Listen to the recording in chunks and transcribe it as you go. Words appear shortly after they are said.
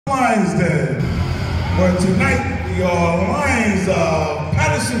Lions then, where tonight your Lions of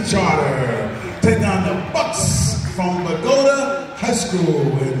Paterson Charter take on the Bucs from Bogota High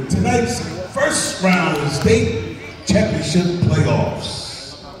School in tonight's first round of the state championship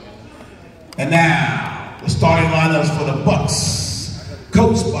playoffs. And now, the starting lineups for the Bucs,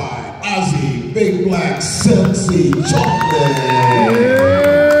 coached by Ozzy Big Black Sexy Chocolate.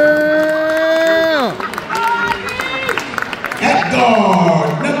 At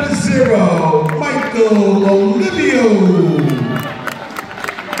guard, number 0, Michael Olivo.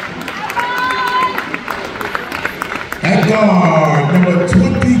 At guard, number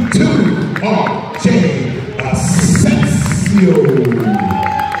 22, R.J. Asensio.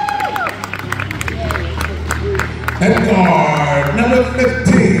 At guard, number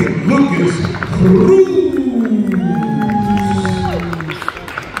 15, Lucas Cruz.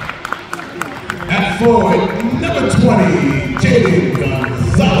 At forward, number 20, Jaden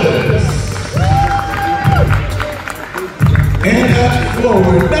Gonzalez. And at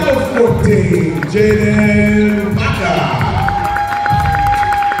forward, number 14, Jaden Baca.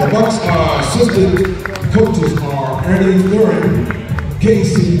 The Bucs assistant coaches are Ernie Duran,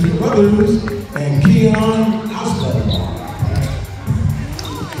 Casey Carruthers, and Keon Osborne.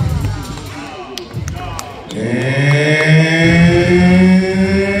 And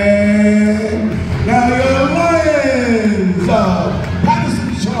now your Lions of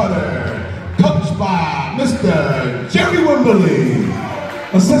Paterson Charter, coached by Mr. Jerry Wimberly,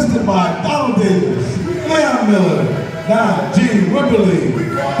 assisted by Donald Davis, Leon Miller, Don G. Wimberly,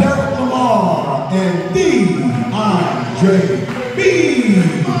 Derek Lamar, and Andre B.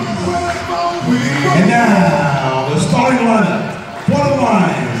 And now, the starting lineup for the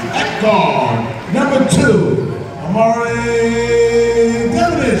Lions. At guard, number 2, Amari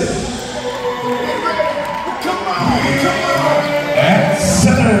Devonish. At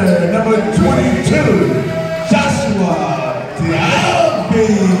center, number 22, Joshua Diaby.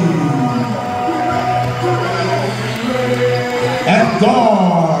 At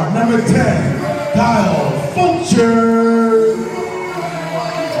guard, number 10, Kyle Fulcher.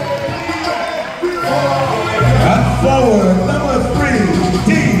 At forward, number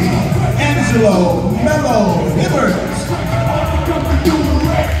 3, D'Angelo Mello Hibbert.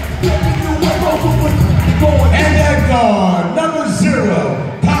 And at guard, number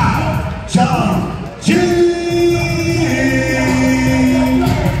 0, Kyle John G.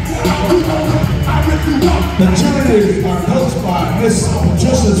 The cheerleaders are coached by Miss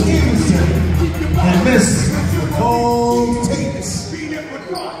Patricia Stevenson and Miss Nicole Tate.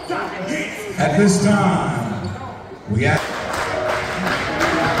 At this time, we have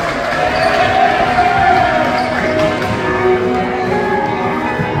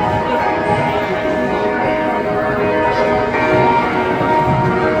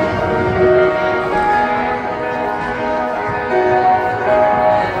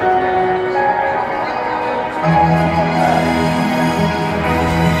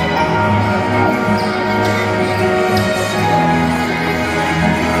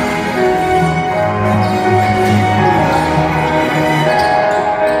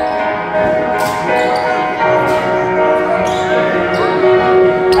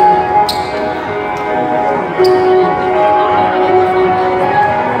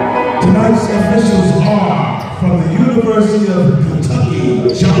University of Kentucky,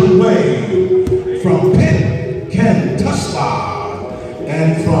 John Way, from Pitt, Ken Tushla,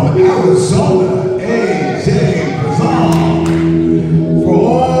 and from Arizona, A.J. Brazon. For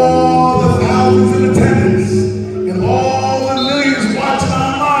all the thousands in attendance and all the millions watching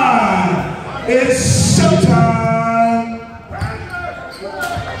online, it's showtime!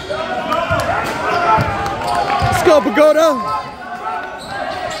 Let's go, Bogota!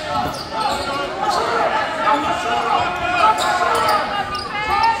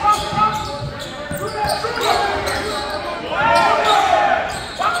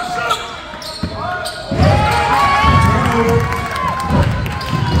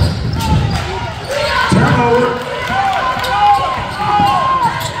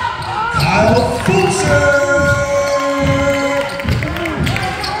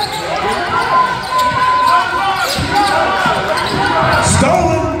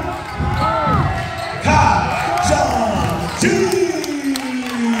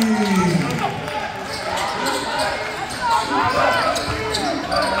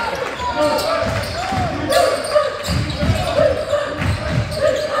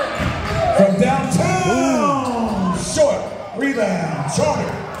 From downtown, short rebound,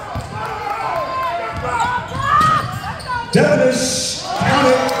 Charter. Devonish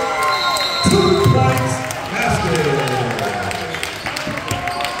counted 2 points basket.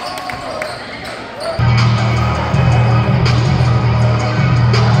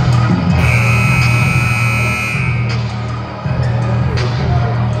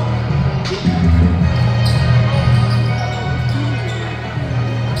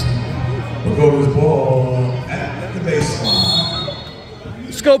 Pagoda's ball at the baseline.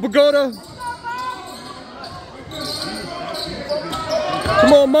 Let's go, Pagoda.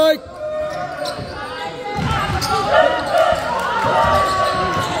 Come on, Mike.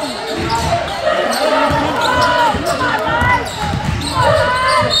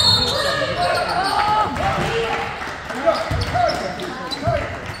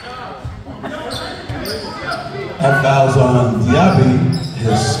 That fouls on Diaby,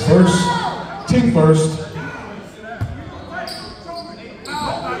 his first, team first.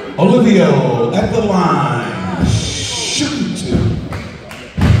 Olivo at the line, shooting two.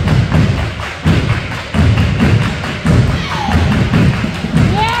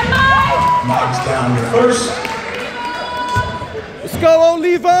 Mike's down the first. Let's go,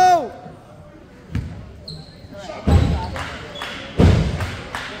 Olivo.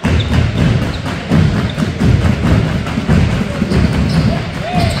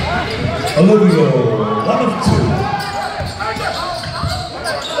 Olivo, 1 of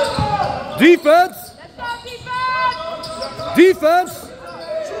 2. Defense. Defense.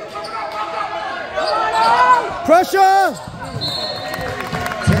 Pressure.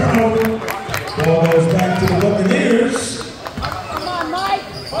 Turnover. Ball goes back to the Buccaneers. Come on, Mike.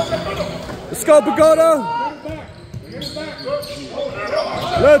 Let's go, Pagoda.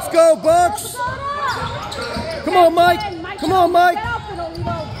 Let's go, Bucks. Come on, Mike. Come on, Mike.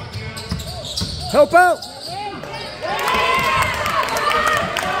 Help out.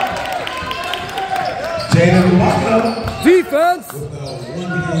 Defense.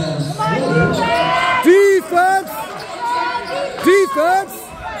 Defense. Defense.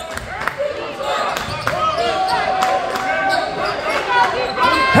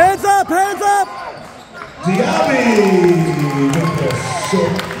 Hands up, hands up. Diaby with the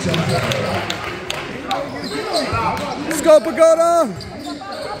short jumper. Let's go, Pagoda.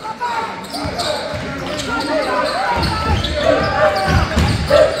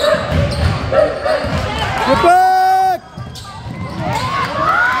 Get back.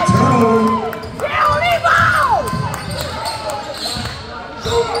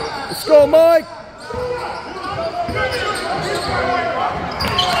 Let's go, Mike.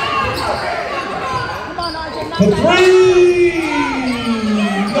 For three.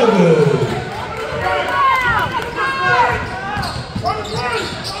 No good.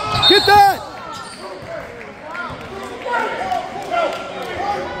 Get that.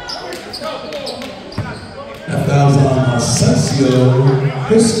 That fouls on Asensio,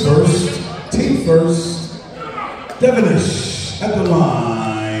 his first, team first. Devonish at the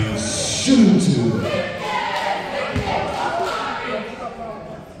line, shooting two.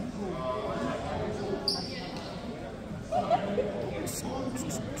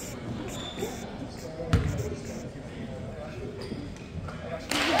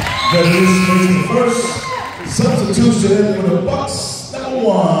 Devonish makes the first substitution for the Bucs. Number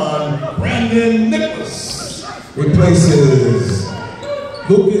 1, Brandon Nicholas replaces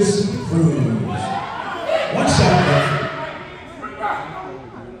Lucas Cruz. 1 shot left.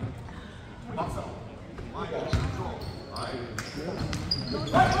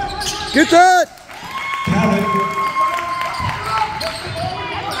 Get that. Count it.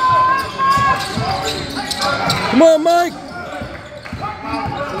 Come on, Mike.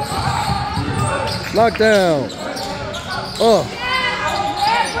 Lock down.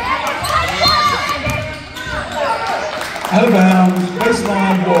 Out of bounds,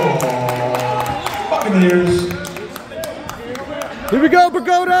 baseline ball. Buccaneers. Here we go,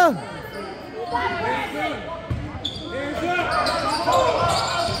 Pagoda.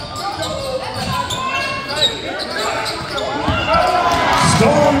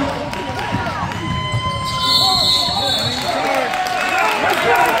 Storm.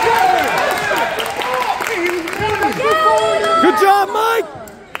 Good job, Mike.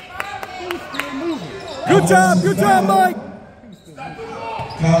 Good job, Mike.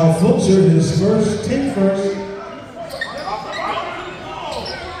 Kyle Fulcher, his first, team first.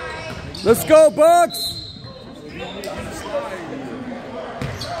 Let's go, Bucks.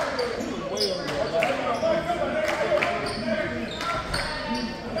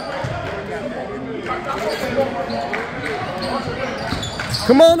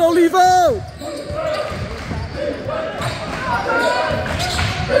 Come on, Olivo.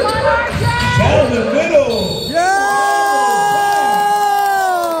 Down the middle. Yeah!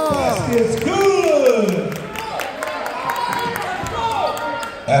 Basket's good.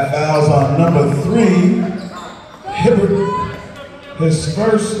 That fouls on number 3, Hibbert, his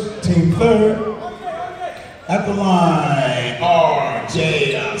first, team third. At the line,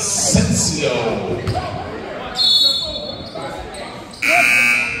 R.J. Asensio.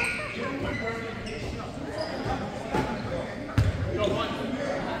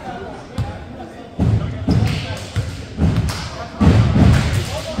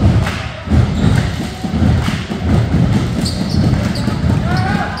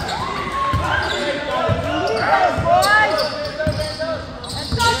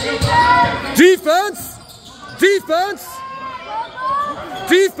 Defense!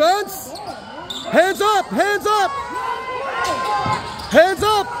 Defense! Hands up! Hands up! Hands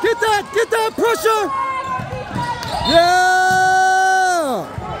up! Get that pressure! Yeah!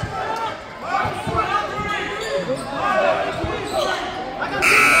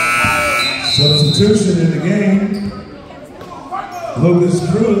 Substitution in the game. Lucas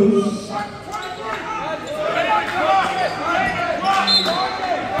Cruz.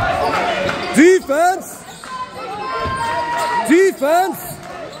 Defense! Defense!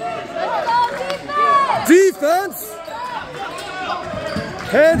 Defense!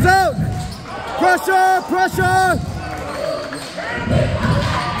 Hands out! Pressure! Pressure!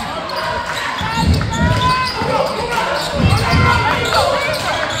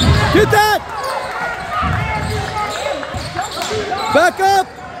 Get that! Back up!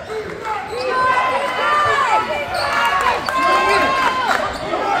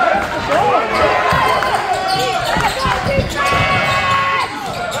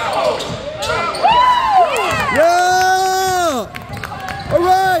 Yeah! All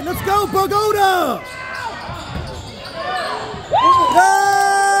right, let's go, Bogota!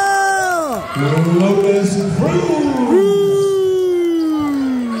 Yeah! Lucas Cruz.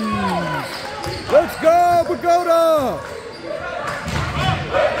 Let's go, Bogota!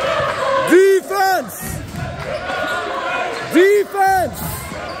 Defense! Defense!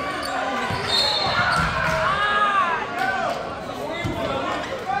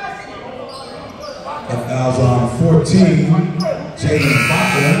 That fouls on 14, Jaden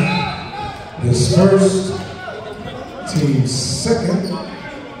Baca, his first, team second.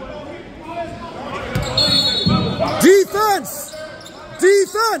 Defense!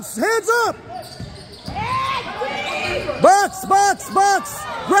 Defense! Hands up! Box! Box! Box!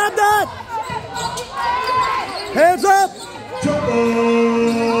 Grab that! Hands up!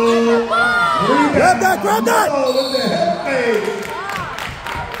 Grab that! Grab that! With the head fake.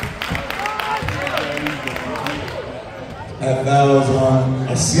 That fouls on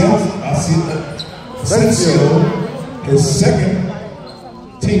Asensio, his second,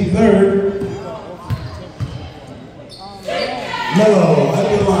 team third. Melo at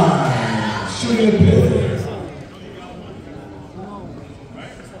the line, shooting a pair.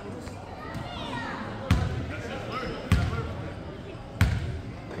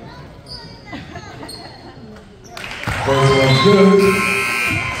 First one's good.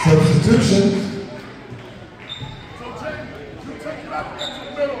 Substitution.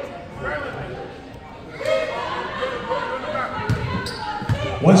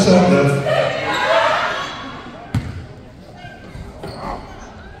 One shot left.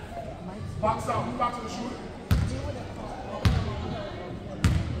 Box out. Who's about to shoot?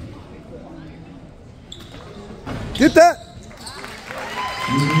 Get that!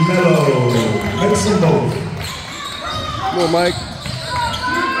 Melo, makes them both. Come on, Mike.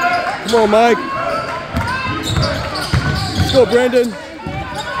 Come on, Mike. Let's go, Brandon.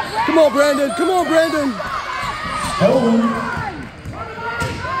 Come on, Brandon. Come on, Brandon. Stolen.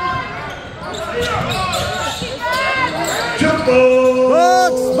 Jump ball.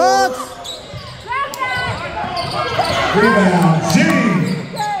 Box, box. Rebound, G.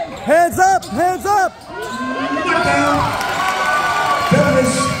 Hands up, hands up. Knockdown.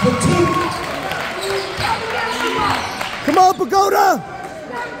 Devilish for two. Come on, Bogota.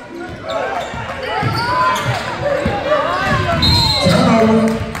 Turnover.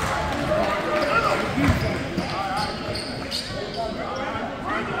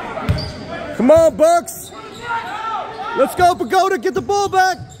 Come on, Bucks. Let's go, Bogota. Get the ball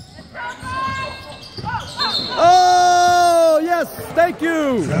back. Oh, yes. Thank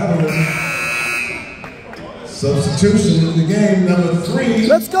you. Substitution in the game, number 3.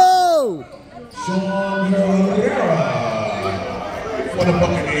 Let's go. Sean Herrera for the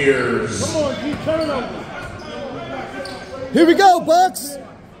Buccaneers. Come on, keep turnover. Here we go, Bucks.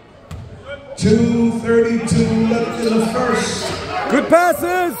 2:32 left in the first. Good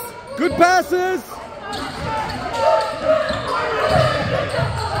passes. Good passes.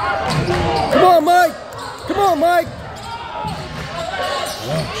 Come on, Mike. Come on, Mike.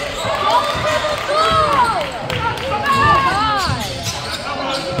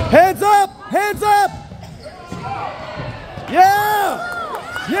 Hands up. Hands up. Yeah.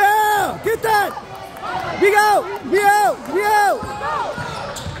 Yeah. Get that. Be out. Be out. Be out.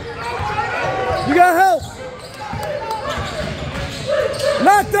 You got help.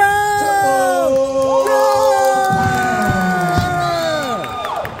 Knockdown. Yeah.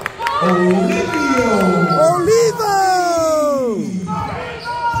 Olivo.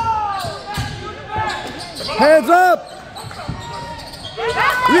 Hands up.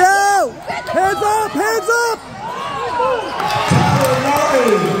 Yo! Hands up! Hands up!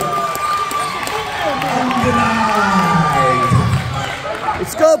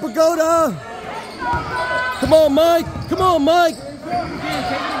 Let's go, Bogota! Come on, Mike! Come on, Mike!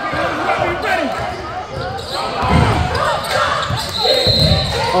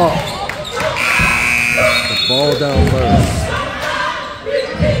 Oh. The ball down first.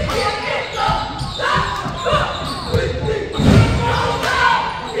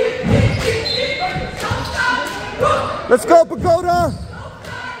 Let's go, Bogota!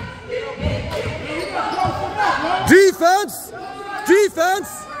 Defense! Defense!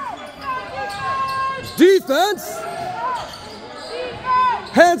 Defense!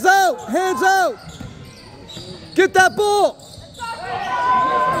 Hands out! Hands out! Get that ball!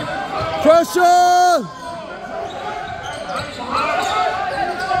 Pressure!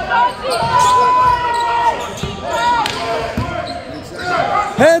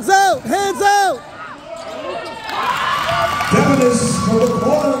 Hands out! Hands out! Demonis for the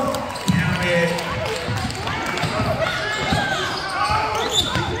corner.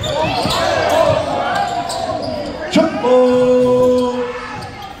 Jumbo!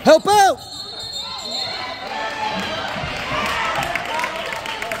 Help out!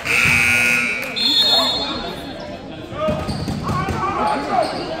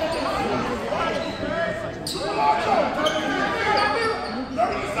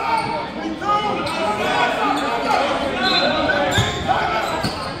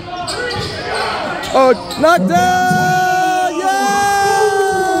 Oh, knocked down! Yeah!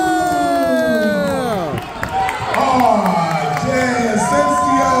 Oh,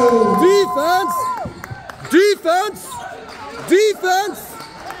 Defense! Defense! Defense!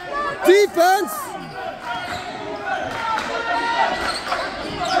 Defense!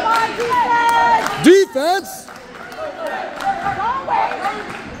 Defense!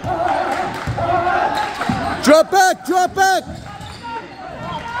 Drop back! Drop back!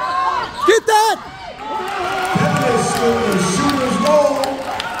 Get that! Shooter's goal.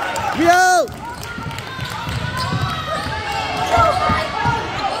 Yo!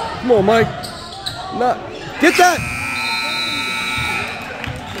 Come on, Mike. Not. Get that!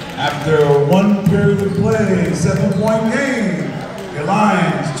 After one period of play, 7-point game. The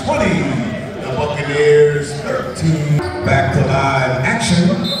Lions 20, the Buccaneers 13. Back to live action.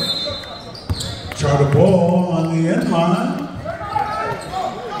 Charter ball on the end line.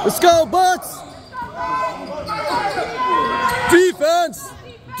 Let's go, Bucks! Defense!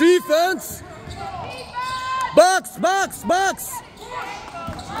 Defense! Box! Box! Box!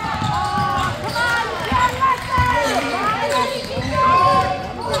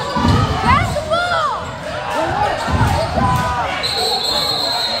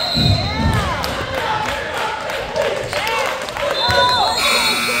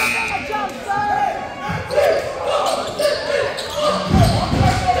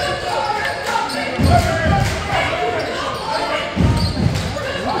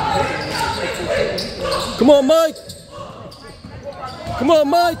 Come on, Mike. Come on,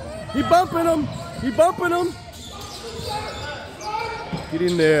 Mike. He bumping him. He bumping him. Get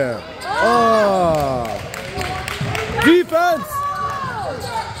in there. Oh. Defense.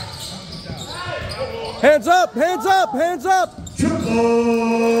 Hands up. Hands up. Hands up. Triple.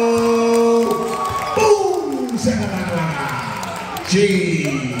 Boom. G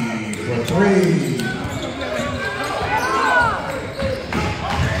for 3.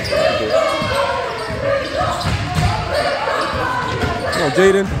 Come on,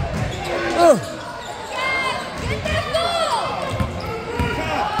 Jaden.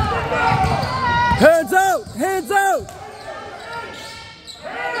 Hands out! Hands out!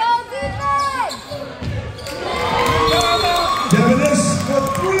 Demonis for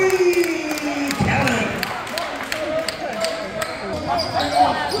 3. Cannon.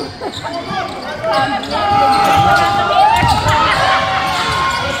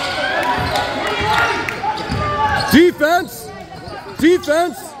 Defense!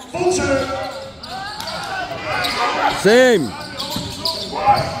 Defense! Vulture. Same.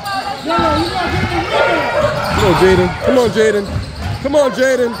 Come on, Jaden. Come on, Jaden. Come on,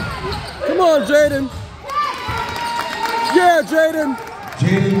 Jaden. Come on, Jaden. Yeah, Jaden.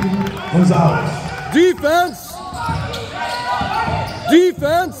 Jaden Gonzalez. Defense.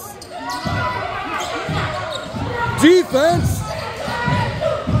 Defense. Defense.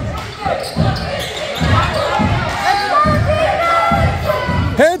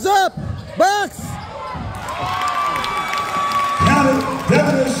 Hands up. Box. Counted.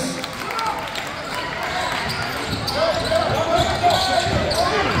 Demonis.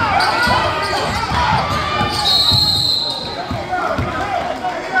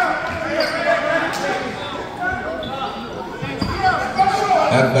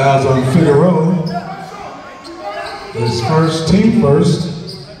 That fouls on Figueroa. His first, team first.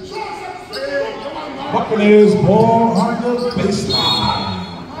 Buccaneers ball on the baseline.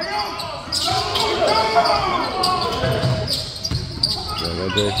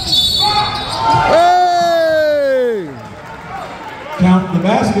 Hey! Count the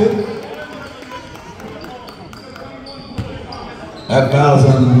basket. That fouls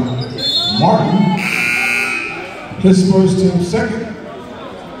on Martin. His first, team second.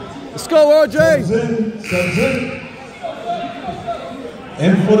 Let's go, RJ. Subs in.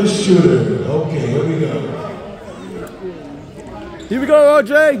 And for the shooter. Okay, here we go. Here we go,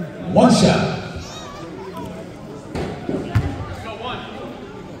 RJ. One shot.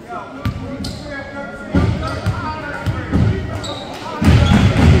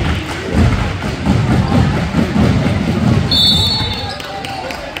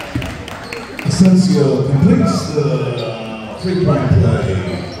 Asensio completes the three-point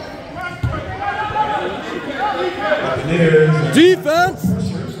play. Buccaneers. Defense.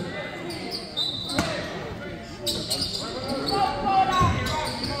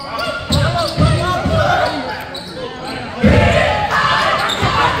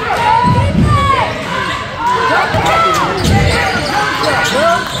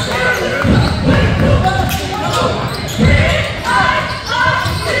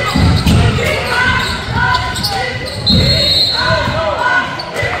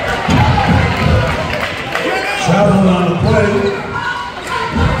 Traveling on the play.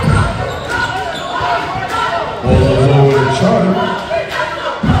 Ball is over the Charter.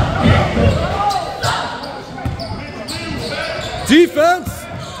 Defense.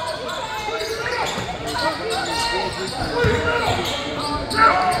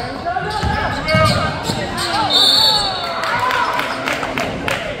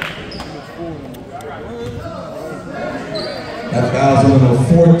 That fouls on the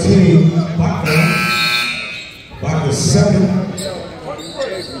 14. Baca second.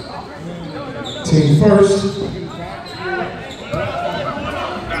 Team first.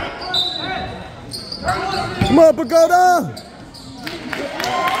 Come on, Bogota.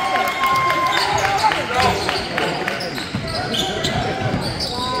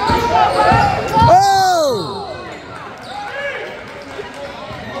 Oh!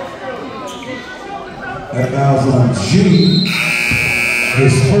 That fouls on G.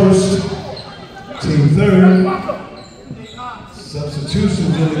 His first. Team third.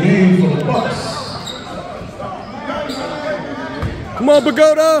 Substitutions in the game for the Bucs. Come on,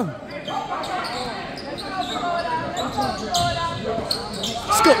 Bogota.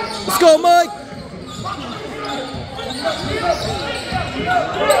 Let's go, Mike.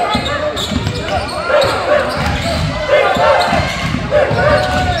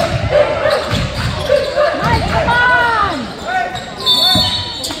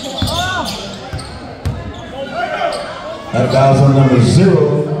 That fouls on number 0,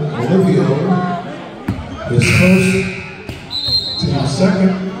 Olivo. His first, team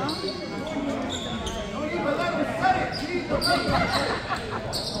second.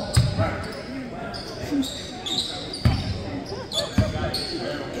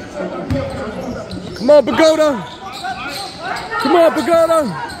 Come on, Bogota. Come on, Bogota.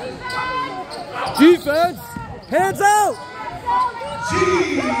 Defense. Hands out.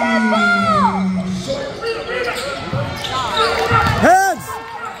 Hands.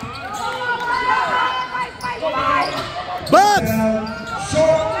 Bucs.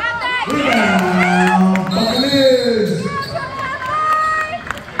 Short. Rebound. Buccaneers.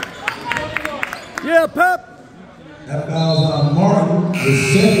 Yeah, Pep. That fouls on Martin. His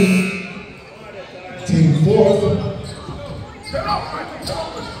second. Team fourth.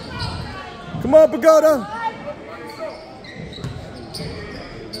 Come on, Bogota.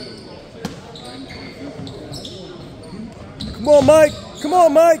 Come on, Mike. Come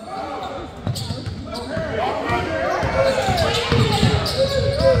on, Mike.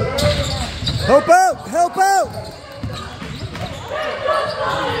 Help out. Help out.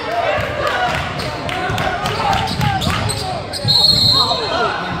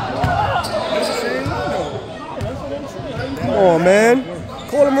 Come on, man.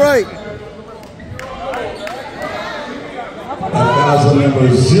 Call him right. That fouls on number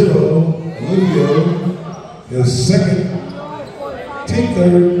 0, Olivo. His second. Team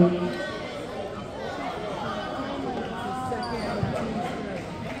third.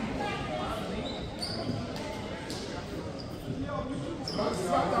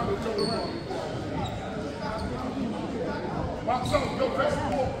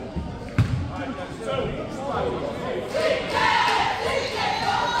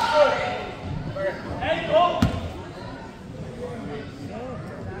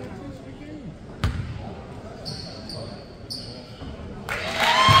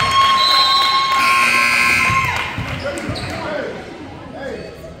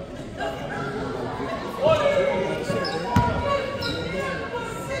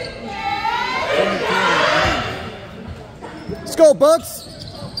 Bucks.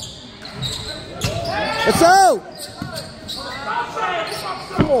 It's out.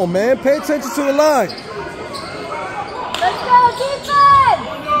 Come on, man. Pay attention to the line. Let's go, defense!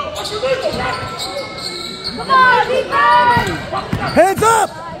 Come on, defense! Hands up!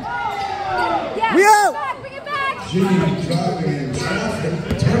 Yes, We out! bring it back! Driving in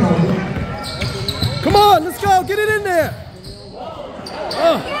traffic. Turnover. Come on, let's go. Get it in there.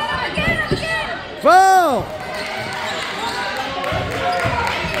 Get him! Foul.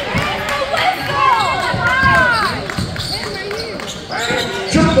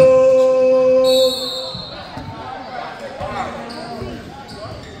 Triple.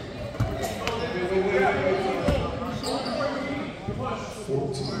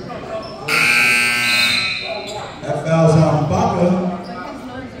 That foul's on Baca.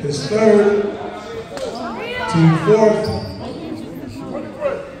 His third. Team fourth.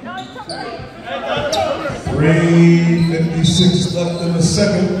 3:56 left in the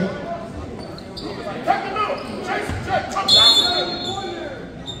second.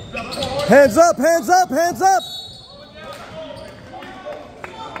 Hands up, hands up, hands up.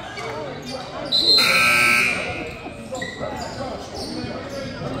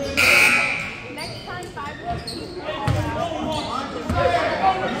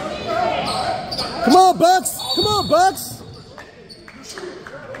 Come on, Bucks. Come on, Bucks.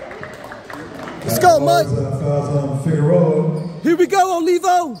 Let's go, Mike. Fouls on Figueroa. Here we go,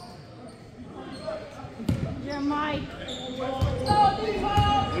 Olivo. Yeah, Mike.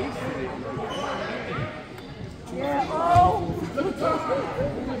 Yeah, oh.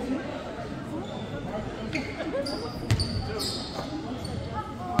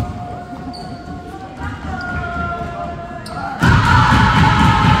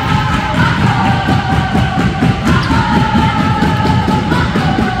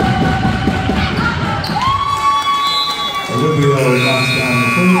 Olivo knocks down the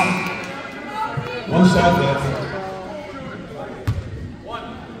first. One shot left.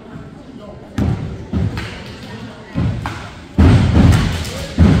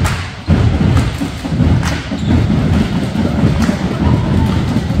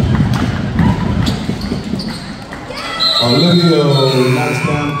 Olivo knocks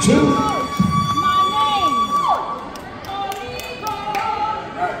down two.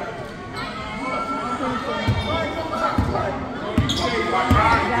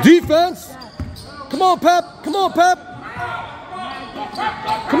 Defense. Come on, Pep. Come on, Pep.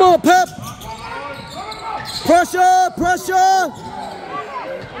 Come on, Pep. Pressure, pressure.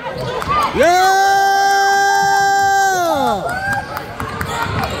 Yeah.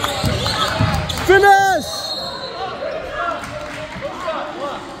 Finish.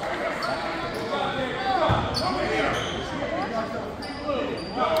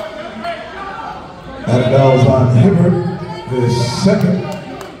 That bell's on Hibbert, his second.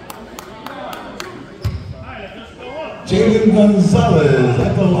 Jalen Gonzalez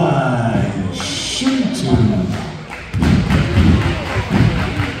at the line, shoot two.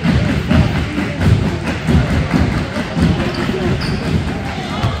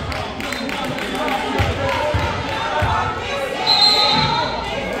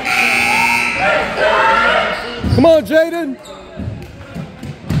 Come on, Jaden.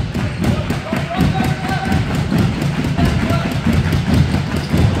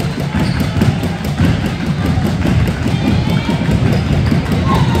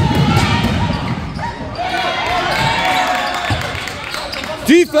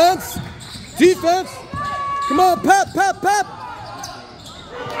 Defense! Defense! Come on, Pep, Pep, Pep!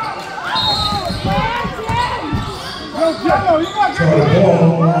 Try the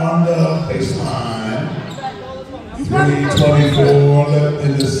ball on the baseline. 3:24 left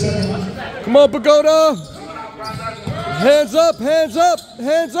in the second. Come on, Bogota! Hands up, hands up,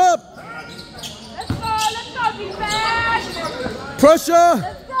 hands up! Let's go, defense! Pressure!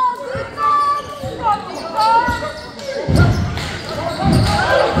 Let's go,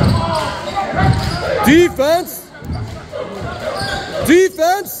 Defense!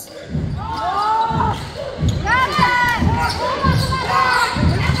 Defense!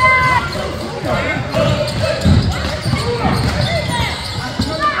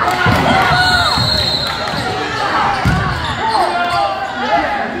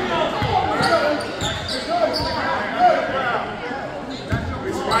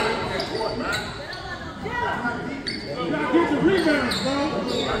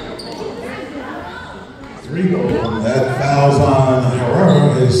 That fouls on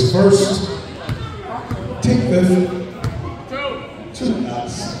Herrera, his first. Take fifth. Two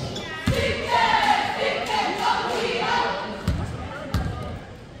knots.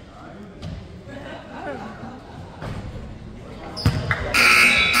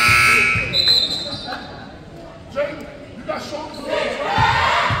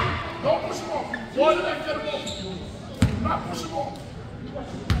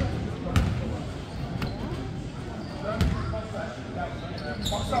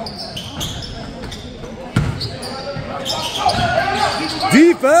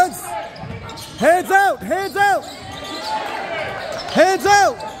 Defense. Hands out. Hands out. Hands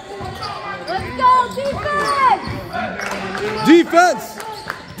out. Let's go, defense! Defense.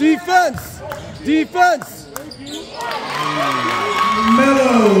 Defense. Defense.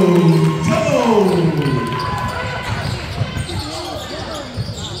 Mellow toe.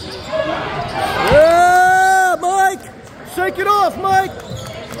 Yeah, Mike. Shake it off, Mike.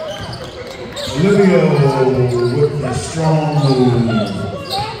 Olivo with the strong move.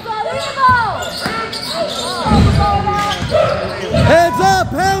 Hands up,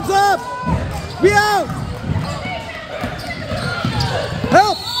 hands up. We out.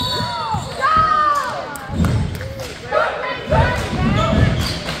 Help.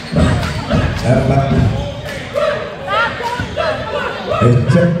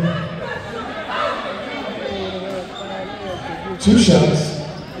 Two shots.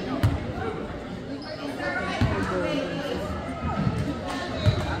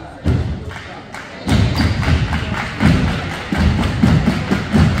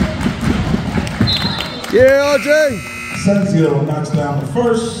 Yeah, RJ. Sanzio knocks down the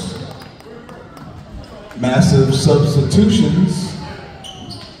first. Massive substitutions.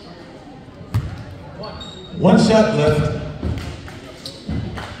 One shot left.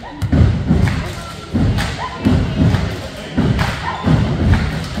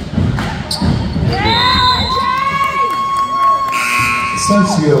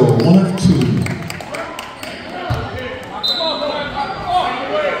 Sanzio, 1 of 2.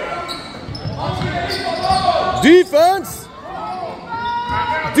 Defense!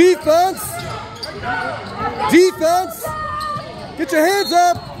 Defense! Defense! Get your hands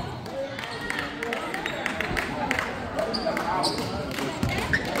up!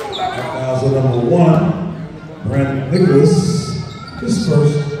 Fouls number 1. Brandon Nicholas, his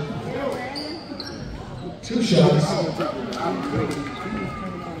first. 2 shots.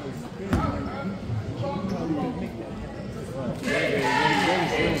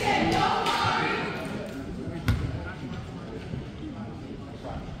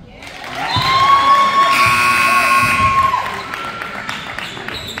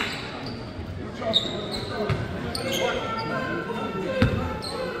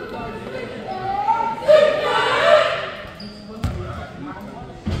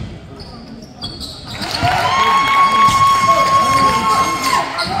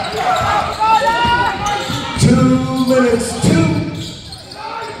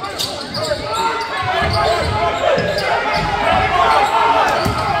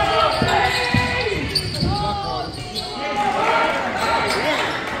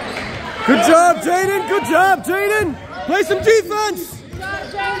 Good job, Jaden. Good job, Jaden. Play some defense.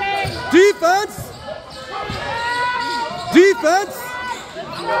 Defense. Defense.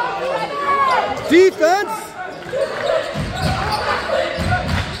 Defense.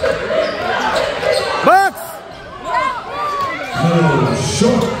 Box. Oh,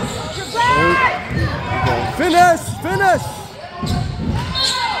 short. Finish. Finish.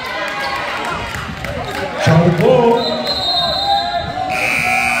 Charlie ball.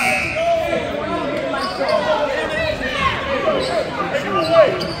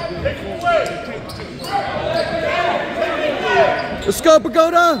 Let's go,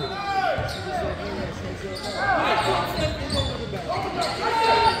 Bogota.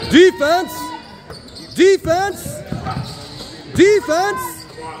 Defense. Defense. Defense.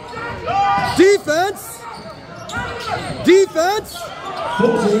 Defense. Defense.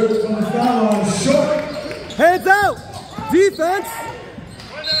 Filter on the foul line, short. Hands out. Defense.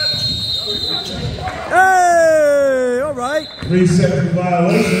 Hey, all right. 3-second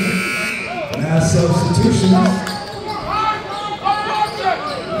violation. Mass substitutions.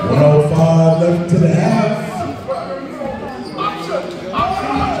 105 left to the half.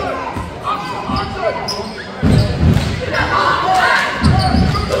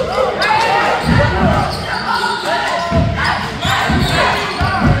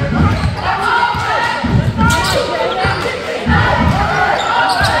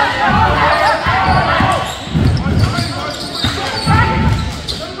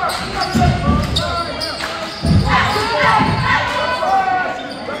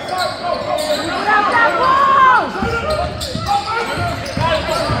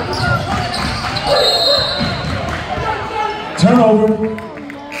 Turnover.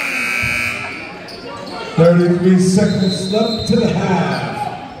 33 seconds left to the half.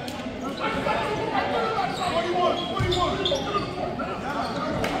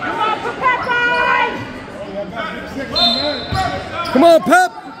 Come on,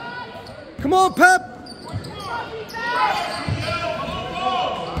 Pep. Come on, Pep.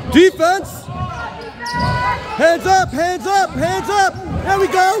 Defense. Hands up, hands up, hands up. There we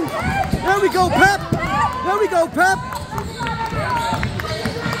go. There we go, Pep. There we go, Pep.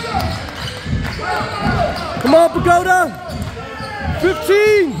 Come on, Pagoda.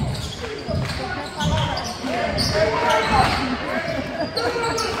 15.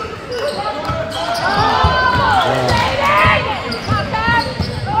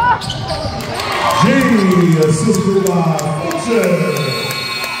 G, assisted by Paterson.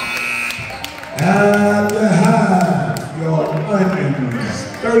 At the half, your Onions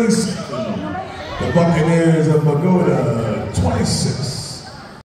 37. The Buccaneers of Bogota 26.